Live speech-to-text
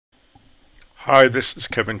Hi, this is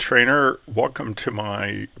Kevin Trainer. Welcome to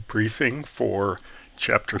my briefing for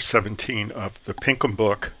Chapter 17 of the Pinkham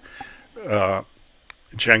book,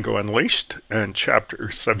 Django Unleashed, and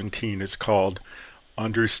Chapter 17 is called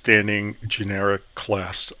Understanding Generic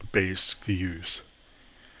Class-Based Views.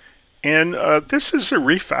 And this is a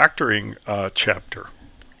refactoring chapter,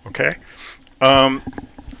 okay?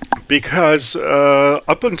 Because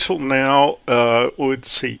up until now,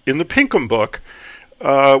 let's see, in the Pinkham book,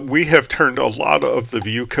 we have turned a lot of the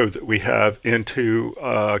view code that we have into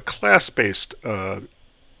class-based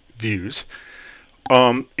views.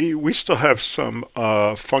 We still have some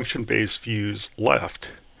function-based views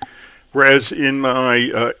left. Whereas in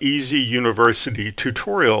my Easy University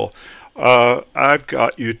tutorial, I've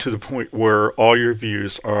got you to the point where all your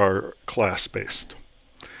views are class-based.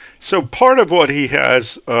 So part of what he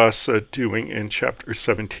has us doing in Chapter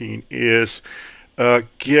 17 is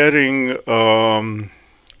getting,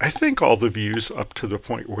 I think, all the views up to the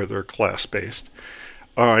point where they're class-based.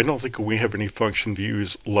 I don't think we have any function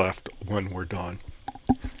views left when we're done.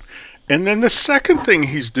 And then the second thing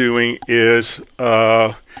he's doing is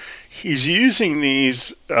he's using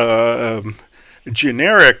these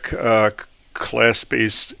generic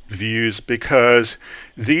class-based views because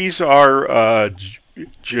these are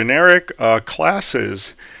generic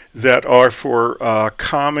classes that are for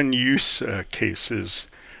common use cases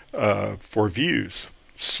for views.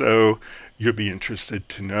 So you'll be interested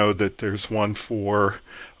to know that there's one for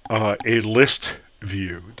a list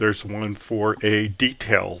view, there's one for a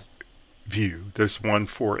detail view, there's one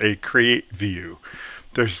for a create view,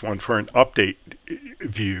 there's one for an update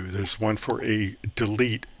view, there's one for a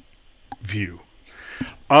delete view.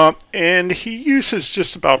 And he uses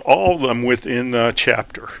just about all of them within the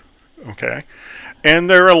chapter, okay? And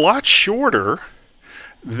they're a lot shorter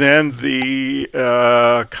than the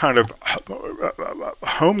kind of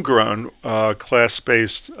homegrown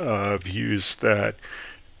class-based views that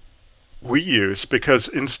we use, because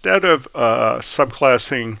instead of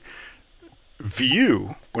subclassing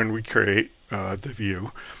view when we create the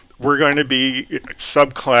view, we're going to be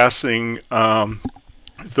subclassing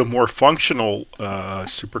the more functional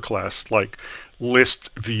superclass like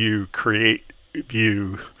list view, create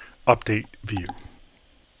view, update view.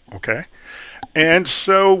 Okay, and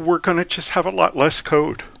so we're going to just have a lot less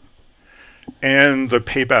code, and the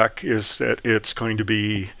payback is that it's going to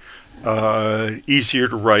be easier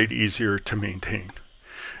to write, easier to maintain.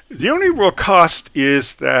 The only real cost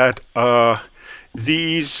is that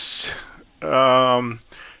these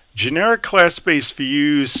generic class-based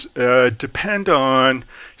views depend on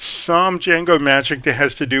some Django magic that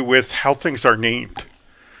has to do with how things are named,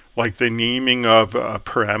 like the naming of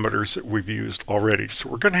parameters that we've used already. So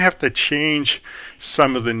we're going to have to change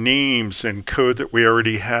some of the names and code that we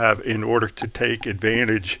already have in order to take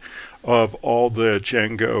advantage of all the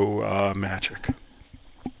Django magic.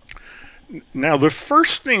 Now, the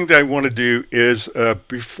first thing that I want to do is,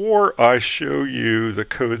 before I show you the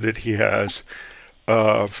code that he has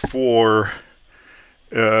for,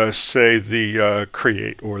 say, the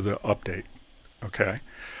create or the update, okay?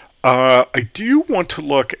 I do want to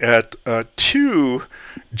look at two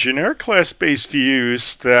generic class-based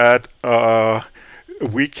views that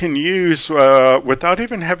we can use without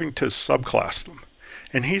even having to subclass them.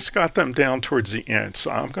 And he's got them down towards the end.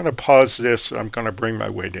 So I'm going to pause this and I'm going to bring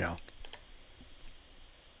my way down.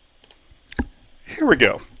 Here we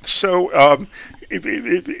go. So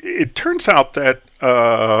it turns out that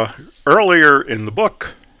earlier in the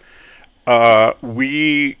book,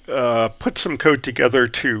 we put some code together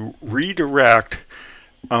to redirect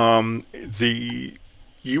the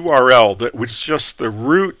URL that was just the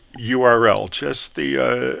root URL, just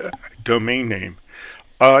the domain name,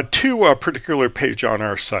 to a particular page on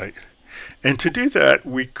our site. And to do that,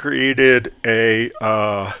 we created a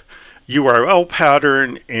URL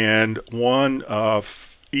pattern and one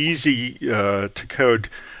easy to code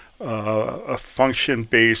a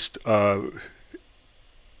function-based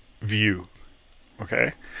view.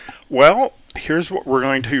 Okay, well, here's what we're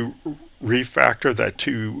going to refactor that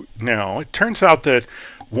to now. It turns out that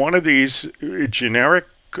one of these generic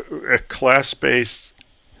class-based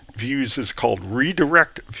views is called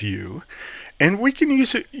redirect view, and we can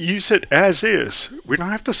use it as is. We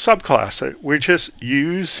don't have to subclass it. We just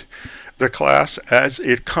use the class as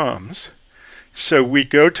it comes. So we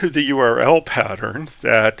go to the URL pattern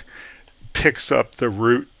that picks up the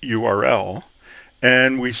root URL,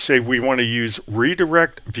 and we say we want to use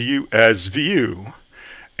redirect view as view,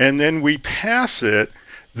 and then we pass it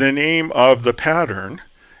the name of the pattern,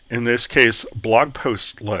 in this case blog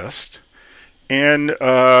post list, and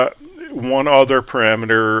one other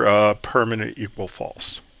parameter, permanent equal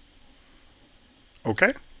false.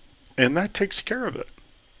 Okay, and that takes care of it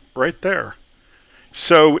right there.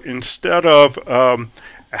 So instead of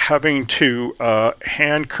having to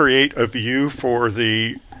hand create a view for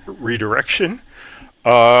the redirection,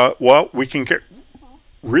 well, we can get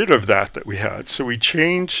rid of that we had. So we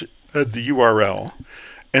change the URL,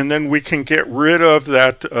 and then we can get rid of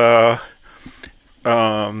that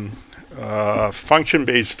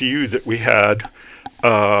function-based view that we had,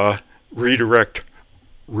 redirect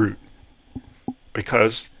route,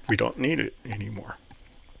 because we don't need it anymore.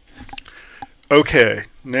 Okay,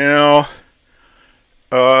 now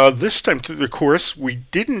this time through the course we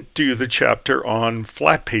didn't do the chapter on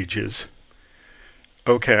flat pages.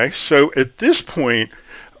 Okay, so at this point,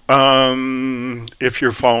 if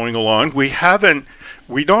you're following along, we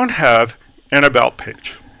don't have an about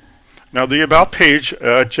page. Now the about page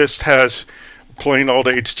just has plain old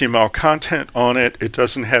HTML content on it. It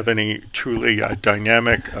doesn't have any truly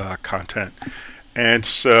dynamic content. And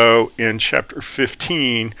so in chapter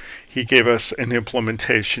 15, he gave us an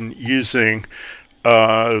implementation using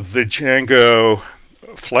the Django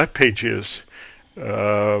flat pages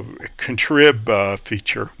contrib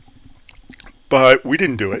feature, but we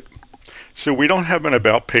didn't do it. So we don't have an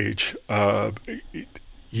about page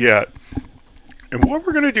yet. And what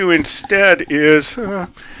we're going to do instead is a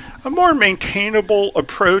more maintainable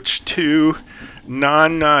approach to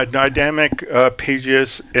non-dynamic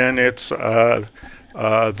pages, and it's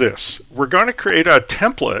this. We're going to create a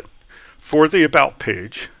template for the about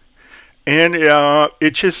page, and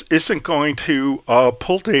it just isn't going to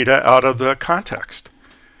pull data out of the context.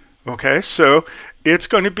 Okay, so it's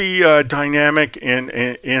going to be dynamic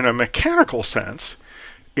in a mechanical sense,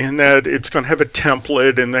 in that it's going to have a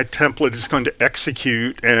template, and that template is going to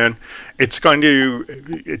execute, and it's going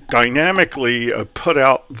to dynamically put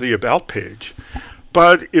out the about page.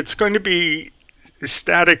 But it's going to be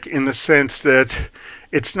static in the sense that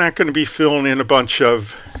it's not going to be filling in a bunch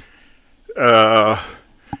of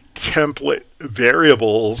template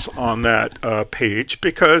variables on that page,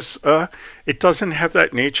 because it doesn't have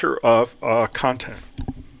that nature of content.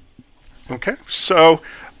 Okay, so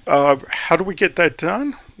how do we get that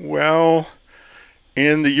done? Well,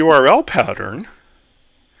 in the URL pattern,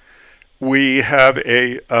 we have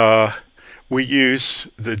we use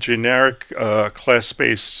the generic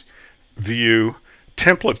class-based view,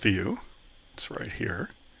 template view. It's right here.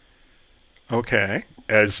 Okay,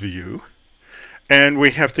 as view. And we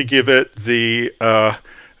have to give it the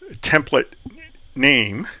template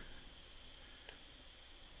name.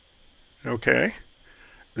 Okay,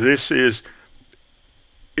 this is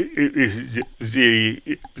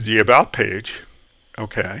the about page.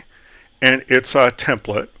 Okay, and it's a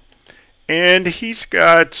template. And he's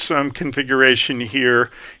got some configuration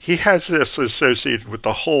here. He has this associated with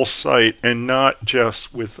the whole site and not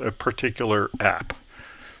just with a particular app.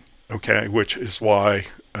 Okay, which is why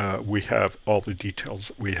we have all the details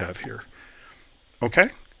that we have here.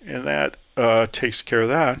 Okay, and that takes care of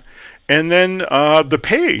that. And then the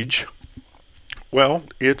page, well,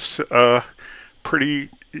 it's pretty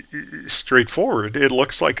straightforward. It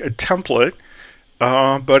looks like a template,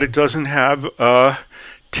 but it doesn't have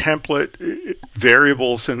template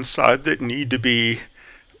variables inside that need to be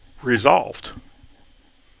resolved.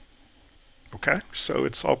 Okay, so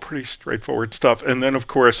it's all pretty straightforward stuff. And then, of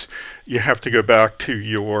course, you have to go back to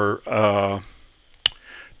your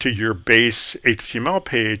base HTML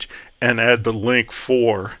page and add the link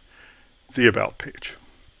for the about page.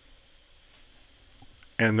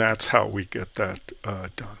 And that's how we get that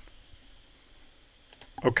done.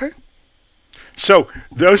 Okay, so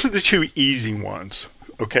those are the two easy ones.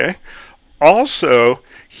 Okay, also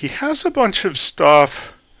he has a bunch of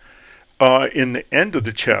stuff in the end of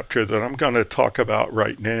the chapter that I'm going to talk about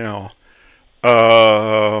right now.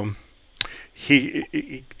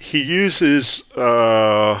 He uses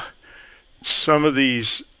some of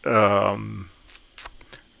these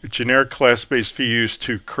generic class-based views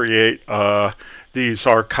to create these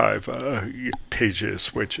archive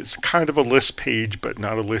pages, which is kind of a list page, but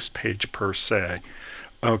not a list page per se.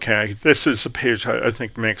 Okay, this is a page I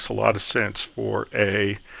think makes a lot of sense for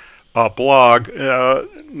a blog,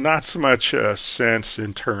 not so much sense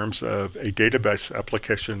in terms of a database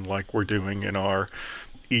application like we're doing in our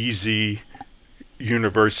easy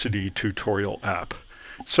university tutorial app.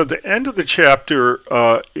 So the end of the chapter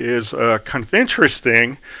is kind of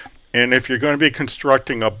interesting, and if you're going to be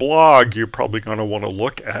constructing a blog, you're probably going to want to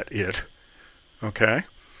look at it. Okay,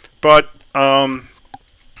 but where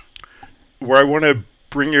I want to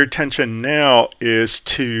bring your attention now is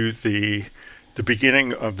to the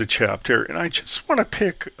beginning of the chapter, and I just want to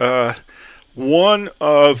pick one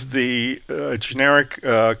of the generic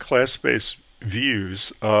class-based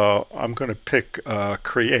views, I'm going to pick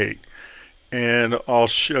create, and I'll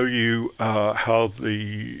show you how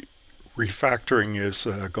the refactoring is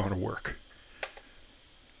going to work.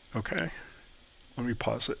 Okay, let me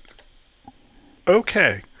pause it.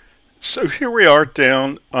 Okay, so here we are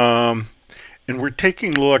down, and we're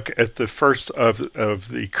taking a look at the first of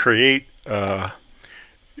the create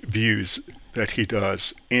views that he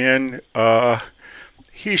does, and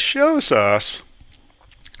he shows us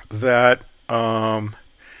that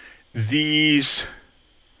these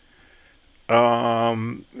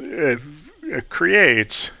it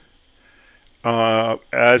creates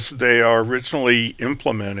as they are originally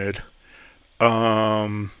implemented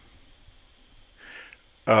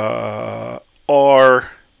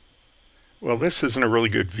are, well, this isn't a really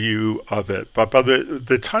good view of it, but by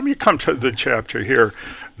the time you come to the chapter here,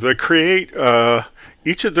 the create,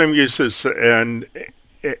 each of them uses an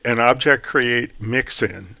object create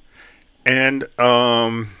mix-in, and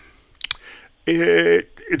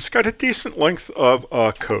it's got a decent length of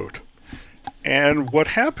code. And what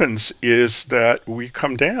happens is that we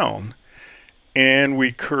come down and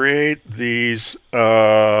we create these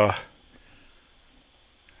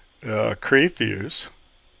create views.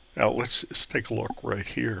 Now let's take a look right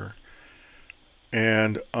here.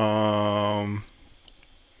 And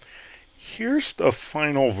here's the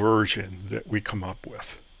final version that we come up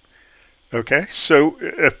with. Okay, so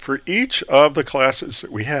for each of the classes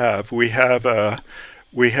that we have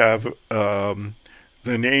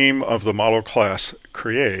the name of the model class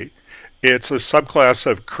create. It's a subclass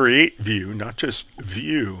of create view, not just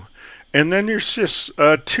view. And then there's just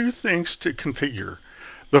two things to configure.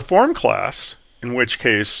 The form class, in which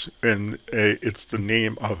case it's the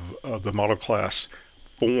name of the model class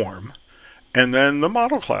form. And then the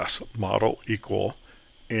model class, model equal,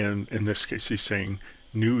 and in this case he's saying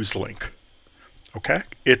news link. Okay,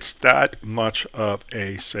 it's that much of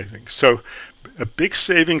a savings. So a big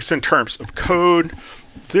savings in terms of code.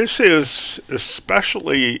 This is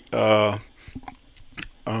especially a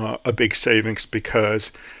big savings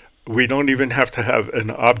because we don't even have to have an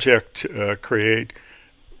object create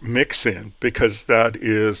mix in, because that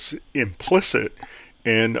is implicit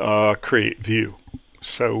in create view.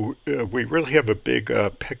 So we really have a big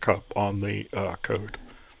pickup on the code.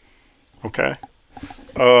 Okay.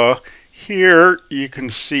 Here you can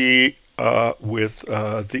see with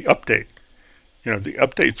the update. You know, the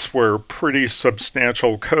updates were pretty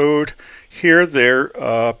substantial code. Here they're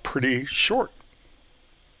pretty short.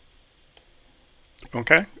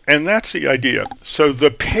 Okay, and that's the idea. So the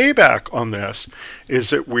payback on this is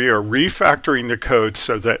that we are refactoring the code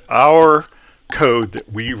so that our code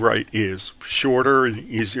that we write is shorter and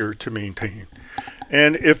easier to maintain.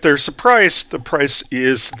 And if there's a price, the price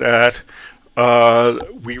is that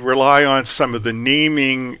we rely on some of the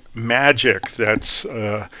naming magic that's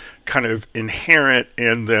kind of inherent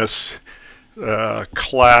in this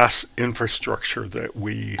class infrastructure that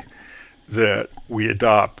we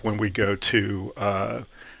adopt when we go to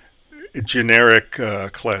generic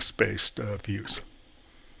class-based views.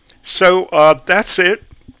 So that's it.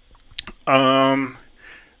 A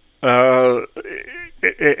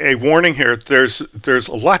warning here: there's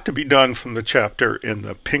a lot to be done from the chapter in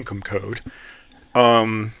the Pinkham code.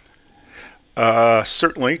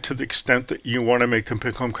 Certainly, to the extent that you want to make the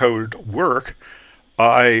Pinkham code work,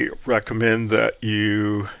 I recommend that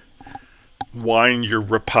you wind your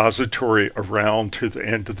repository around to the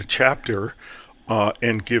end of the chapter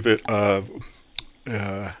and give it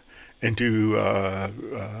and do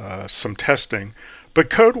some testing. But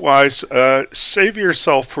code-wise, save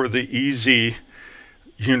yourself for the easy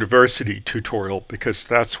university tutorial, because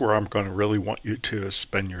that's where I'm going to really want you to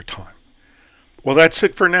spend your time. Well, that's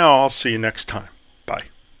it for now. I'll see you next time.